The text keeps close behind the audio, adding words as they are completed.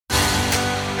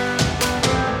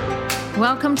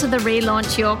Welcome to the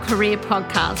Relaunch Your Career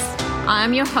podcast. I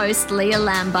am your host, Leah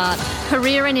Lambert,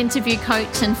 career and interview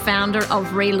coach and founder of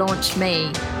Relaunch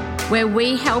Me, where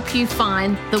we help you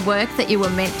find the work that you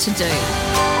were meant to do.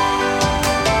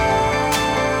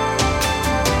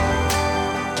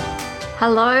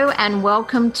 Hello and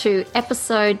welcome to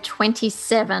episode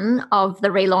 27 of the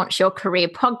Relaunch Your Career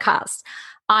podcast.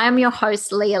 I am your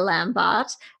host, Leah Lambert,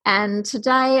 and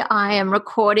today I am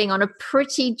recording on a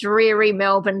pretty dreary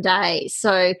Melbourne day.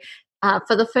 So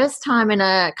for the first time in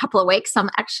a couple of weeks, I'm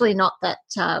actually not that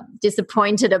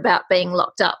disappointed about being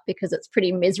locked up because it's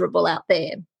pretty miserable out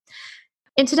there.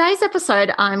 In today's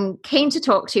episode, I'm keen to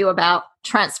talk to you about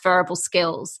transferable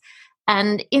skills.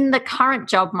 And in the current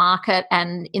job market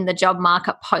and in the job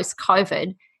market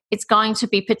post-COVID, it's going to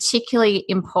be particularly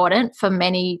important for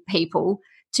many people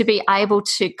to be able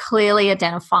to clearly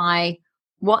identify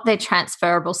what their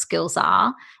transferable skills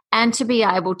are and to be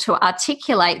able to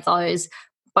articulate those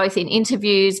both in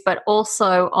interviews but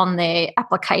also on their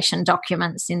application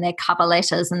documents, in their cover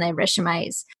letters and their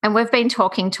resumes. And we've been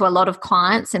talking to a lot of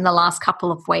clients in the last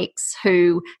couple of weeks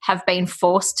who have been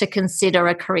forced to consider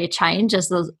a career change as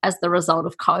the result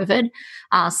of COVID.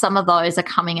 Some of those are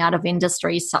coming out of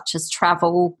industries such as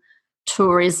travel,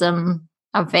 tourism,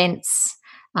 events,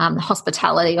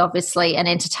 hospitality, obviously, and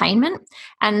entertainment.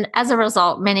 And as a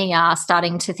result, many are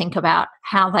starting to think about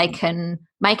how they can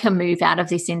make a move out of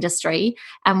this industry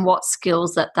and what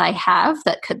skills that they have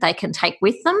that they can take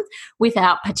with them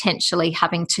without potentially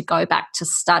having to go back to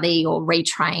study or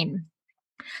retrain.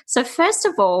 So first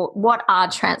of all, what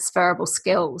are transferable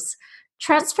skills?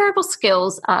 Transferable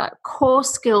skills are core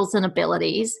skills and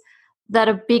abilities that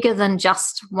are bigger than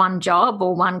just one job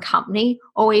or one company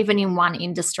or even in one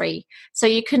industry. So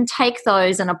you can take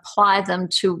those and apply them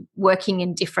to working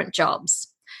in different jobs.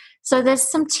 So there's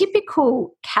some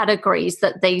typical categories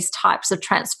that these types of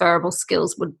transferable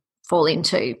skills would fall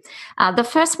into. The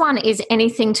first one is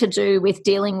anything to do with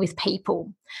dealing with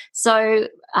people. So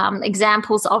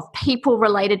examples of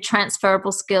people-related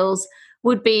transferable skills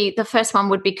would be, the first one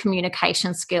would be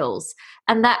communication skills.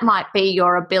 And that might be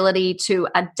your ability to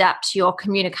adapt your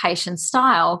communication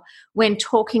style when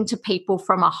talking to people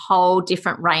from a whole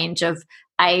different range of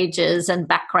ages and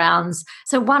backgrounds.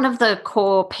 So one of the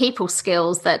core people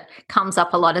skills that comes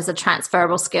up a lot as a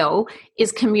transferable skill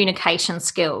is communication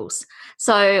skills.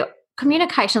 So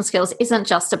communication skills isn't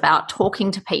just about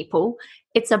talking to people,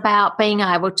 it's about being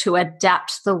able to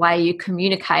adapt the way you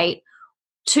communicate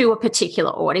to a particular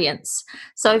audience.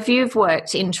 So if you've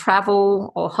worked in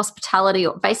travel or hospitality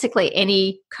or basically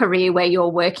any career where you're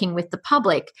working with the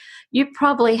public, you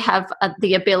probably have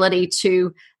the ability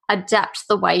to adapt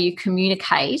the way you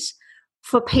communicate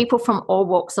for people from all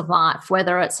walks of life,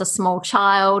 whether it's a small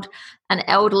child, an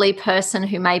elderly person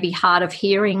who may be hard of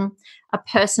hearing, a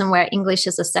person where English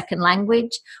is a second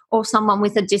language, or someone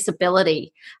with a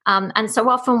disability. And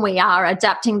so often we are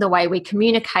adapting the way we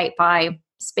communicate by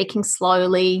speaking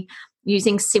slowly,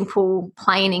 using simple,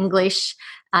 plain English,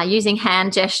 using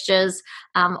hand gestures,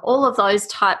 all of those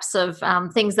types of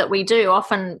things that we do,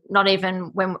 often not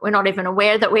even when we're not even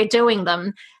aware that we're doing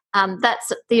them.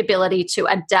 That's the ability to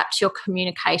adapt your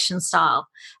communication style.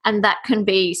 And that can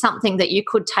be something that you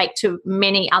could take to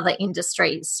many other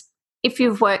industries. If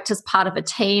you've worked as part of a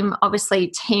team, obviously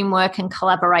teamwork and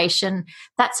collaboration,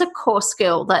 that's a core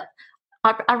skill that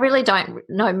I really don't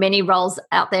know many roles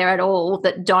out there at all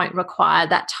that don't require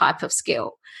that type of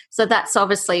skill. So that's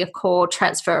obviously a core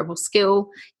transferable skill.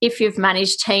 If you've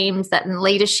managed teams that in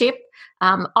leadership,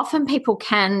 often people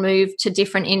can move to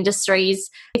different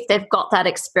industries if they've got that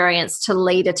experience to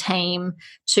lead a team,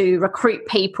 to recruit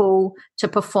people, to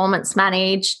performance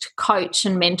manage, to coach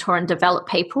and mentor and develop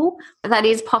people. That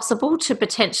is possible to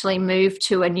potentially move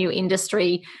to a new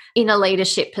industry in a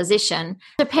leadership position,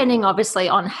 depending obviously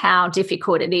on how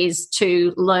difficult it is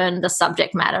to learn the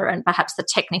subject matter and perhaps the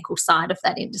technical side of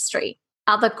that industry.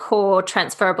 Other core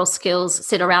transferable skills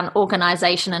sit around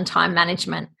organisation and time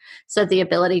management. So the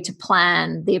ability to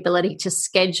plan, the ability to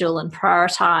schedule and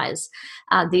prioritise,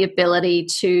 the ability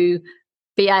to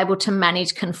be able to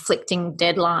manage conflicting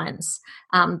deadlines.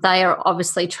 They are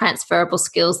obviously transferable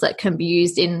skills that can be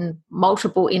used in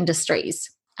multiple industries.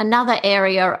 Another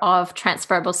area of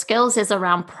transferable skills is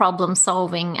around problem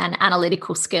solving and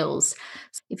analytical skills.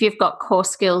 If you've got core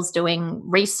skills doing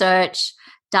research,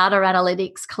 data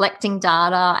analytics, collecting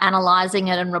data, analysing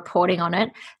it and reporting on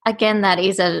it, again, that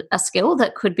is a skill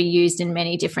that could be used in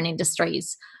many different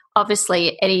industries.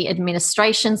 Obviously, any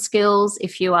administration skills,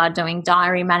 if you are doing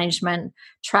diary management,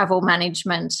 travel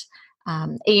management,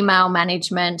 email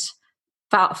management,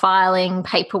 filing,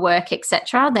 paperwork,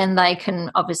 etc., then they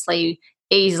can obviously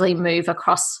easily move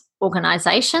across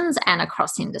organisations and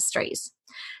across industries.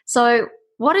 So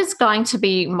what is going to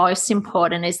be most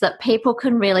important is that people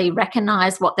can really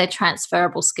recognise what their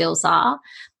transferable skills are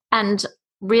and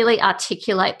really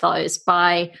articulate those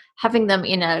by having them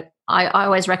in I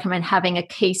always recommend having a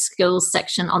key skills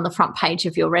section on the front page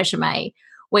of your resume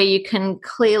where you can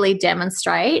clearly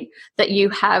demonstrate that you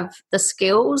have the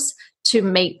skills to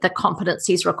meet the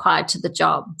competencies required to the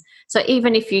job. So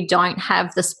even if you don't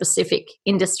have the specific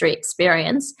industry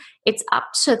experience, it's up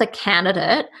to the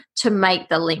candidate to make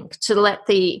the link, to let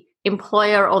the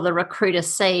employer or the recruiter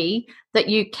see that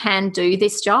you can do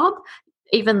this job,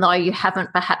 even though you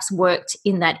haven't perhaps worked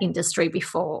in that industry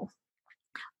before.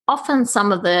 Often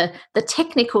some of the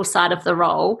technical side of the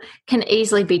role can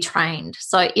easily be trained.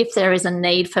 So if there is a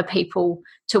need for people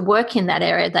to work in that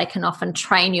area, they can often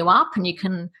train you up and you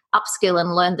can upskill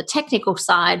and learn the technical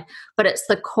side, but it's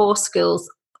the core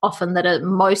skills often that are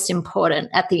most important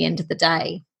at the end of the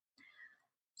day.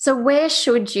 So where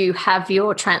should you have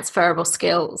your transferable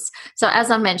skills? So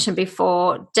as I mentioned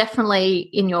before, definitely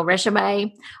in your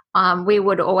resume. We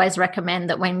would always recommend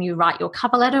that when you write your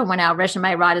cover letter, when our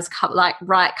resume writers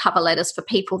write cover letters for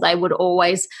people, they would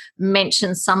always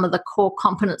mention some of the core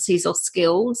competencies or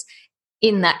skills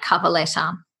in that cover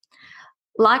letter.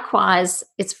 Likewise,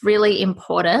 it's really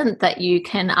important that you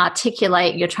can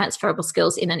articulate your transferable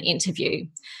skills in an interview.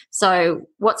 So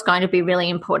what's going to be really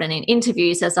important in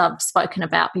interviews, as I've spoken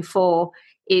about before,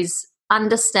 is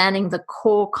understanding the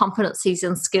core competencies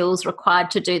and skills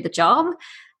required to do the job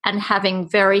and having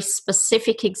very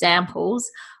specific examples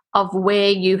of where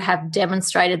you have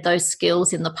demonstrated those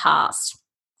skills in the past.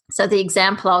 So the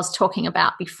example I was talking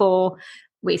about before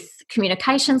with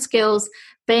communication skills,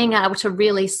 being able to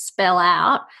really spell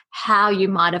out how you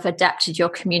might have adapted your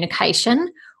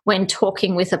communication when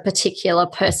talking with a particular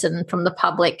person from the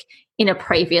public in a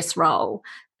previous role,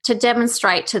 to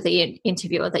demonstrate to the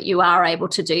interviewer that you are able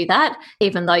to do that,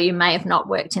 even though you may have not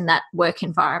worked in that work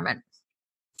environment.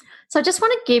 So I just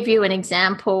want to give you an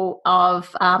example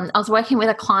of, I was working with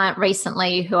a client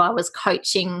recently who I was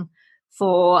coaching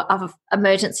for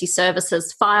emergency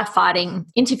services firefighting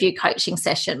interview coaching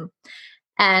session.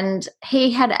 And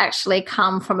he had actually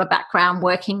come from a background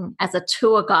working as a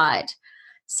tour guide.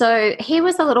 So he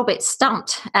was a little bit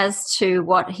stumped as to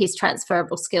what his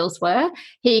transferable skills were.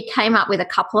 He came up with a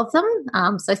couple of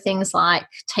them. So things like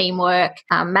teamwork,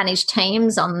 manage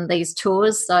teams on these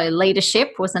tours. So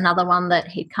leadership was another one that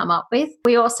he'd come up with.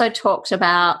 We also talked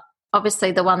about,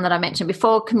 obviously, the one that I mentioned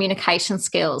before, communication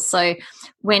skills. So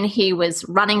when he was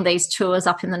running these tours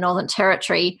up in the Northern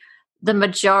Territory, the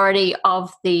majority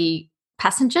of the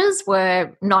passengers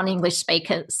were non-English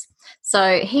speakers.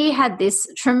 So he had this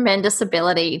tremendous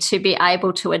ability to be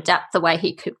able to adapt the way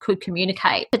he could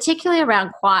communicate, particularly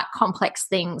around quite complex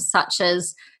things such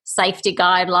as safety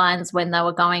guidelines when they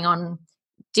were going on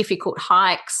difficult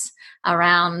hikes,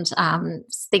 around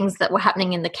things that were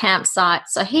happening in the campsite.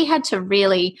 So he had to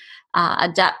really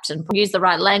adapt and use the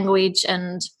right language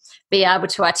and be able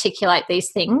to articulate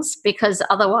these things, because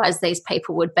otherwise these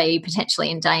people would be potentially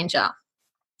in danger.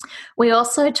 We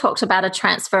also talked about a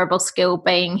transferable skill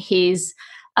being his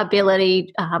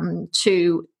ability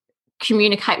to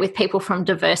communicate with people from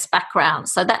diverse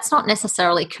backgrounds. So that's not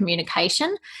necessarily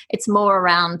communication. It's more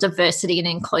around diversity and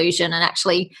inclusion and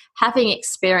actually having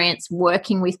experience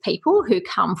working with people who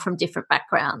come from different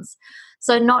backgrounds.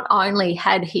 So not only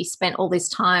had he spent all this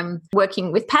time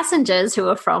working with passengers who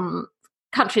are from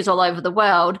countries all over the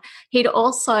world, he'd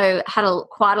also had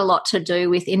quite a lot to do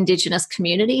with Indigenous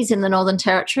communities in the Northern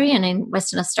Territory and in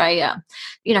Western Australia.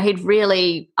 You know, he'd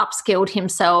really upskilled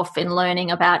himself in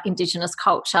learning about Indigenous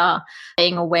culture,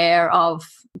 being aware of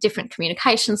different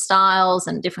communication styles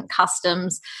and different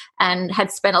customs, and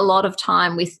had spent a lot of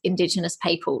time with Indigenous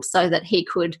people so that he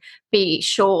could be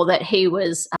sure that he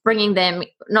was bringing them,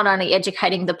 not only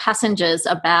educating the passengers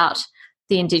about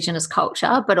the Indigenous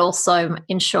culture, but also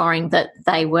ensuring that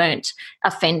they weren't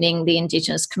offending the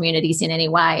Indigenous communities in any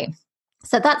way.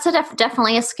 So that's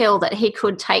definitely a skill that he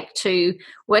could take to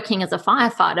working as a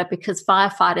firefighter, because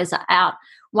firefighters are out.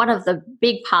 One of the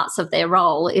big parts of their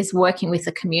role is working with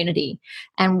the community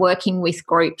and working with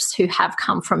groups who have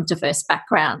come from diverse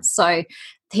backgrounds. So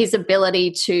his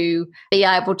ability to be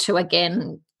able to,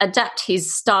 again, adapt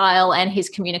his style and his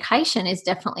communication is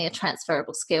definitely a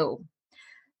transferable skill.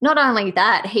 Not only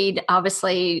that, he'd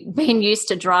obviously been used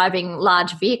to driving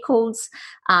large vehicles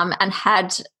and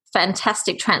had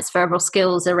fantastic transferable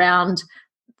skills around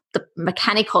the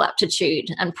mechanical aptitude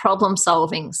and problem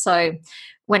solving. So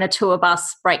when a tour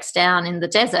bus breaks down in the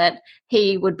desert,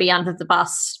 he would be under the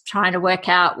bus trying to work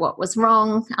out what was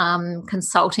wrong,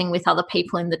 consulting with other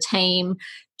people in the team,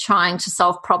 trying to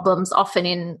solve problems, often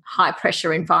in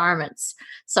high-pressure environments.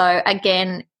 So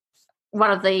again,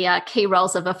 one of the key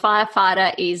roles of a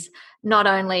firefighter is not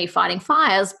only fighting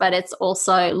fires, but it's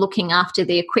also looking after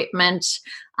the equipment,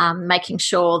 making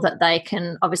sure that they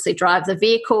can obviously drive the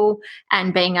vehicle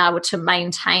and being able to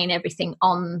maintain everything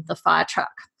on the fire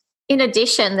truck. In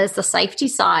addition, there's the safety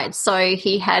side. So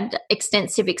he had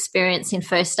extensive experience in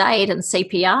first aid and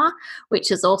CPR,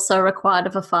 which is also required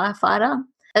of a firefighter,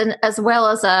 and as well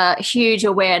as a huge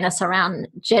awareness around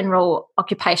general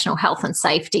occupational health and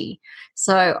safety.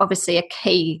 So obviously a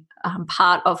key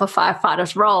part of a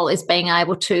firefighter's role is being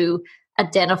able to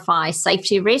identify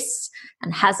safety risks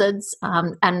and hazards,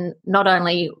 and not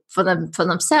only for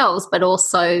themselves, but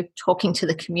also talking to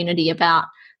the community about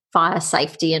fire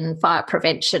safety and fire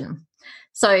prevention.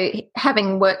 So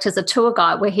having worked as a tour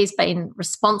guide where he's been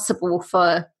responsible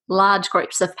for large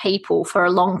groups of people for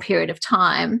a long period of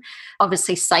time,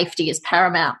 obviously safety is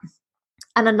paramount.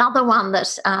 And another one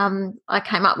that I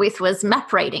came up with was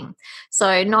map reading.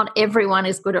 So not everyone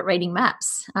is good at reading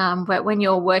maps, but when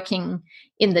you're working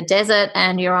in the desert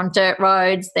and you're on dirt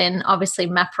roads, then obviously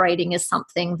map reading is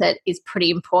something that is pretty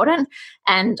important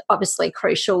and obviously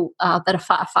crucial that a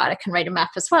firefighter can read a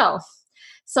map as well.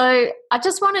 So I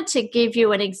just wanted to give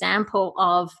you an example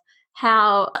of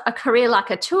how a career like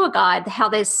a tour guide, how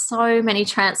there's so many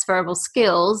transferable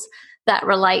skills that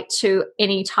relate to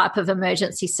any type of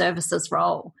emergency services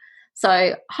role.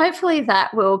 So hopefully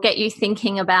that will get you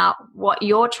thinking about what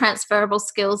your transferable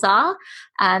skills are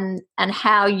and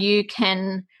how you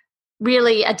can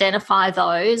really identify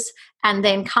those and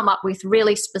then come up with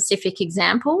really specific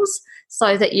examples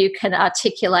so that you can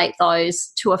articulate those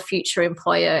to a future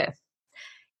employer.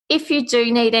 If you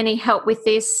do need any help with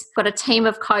this, I've got a team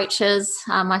of coaches,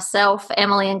 myself,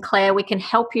 Emily and Claire, we can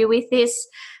help you with this.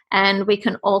 And we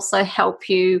can also help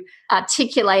you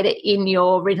articulate it in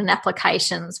your written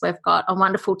applications. We've got a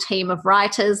wonderful team of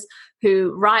writers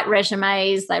who write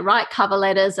resumes, they write cover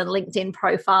letters and LinkedIn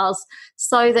profiles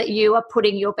so that you are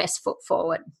putting your best foot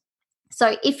forward.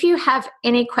 So if you have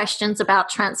any questions about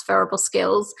transferable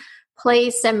skills,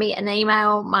 please send me an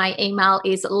email. My email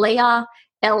is Leah,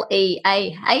 Leah,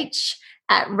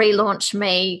 at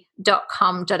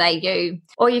relaunchme.com.au,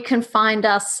 or you can find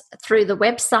us through the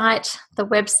website. The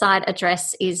website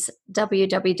address is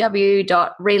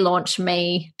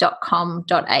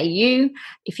www.relaunchme.com.au.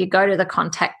 If you go to the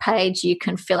contact page, you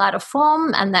can fill out a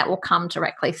form and that will come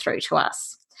directly through to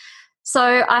us.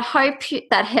 So I hope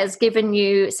that has given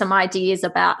you some ideas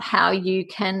about how you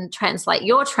can translate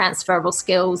your transferable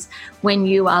skills when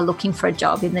you are looking for a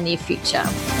job in the near future.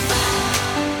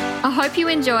 I hope you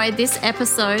enjoyed this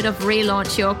episode of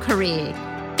Relaunch Your Career.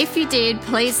 If you did,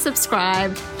 please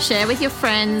subscribe, share with your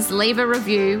friends, leave a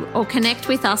review, or connect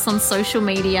with us on social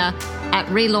media at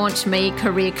Relaunch Me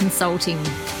Career Consulting.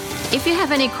 If you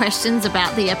have any questions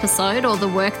about the episode or the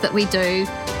work that we do,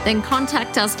 then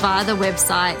contact us via the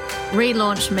website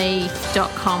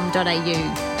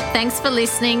relaunchme.com.au. Thanks for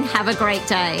listening. Have a great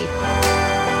day.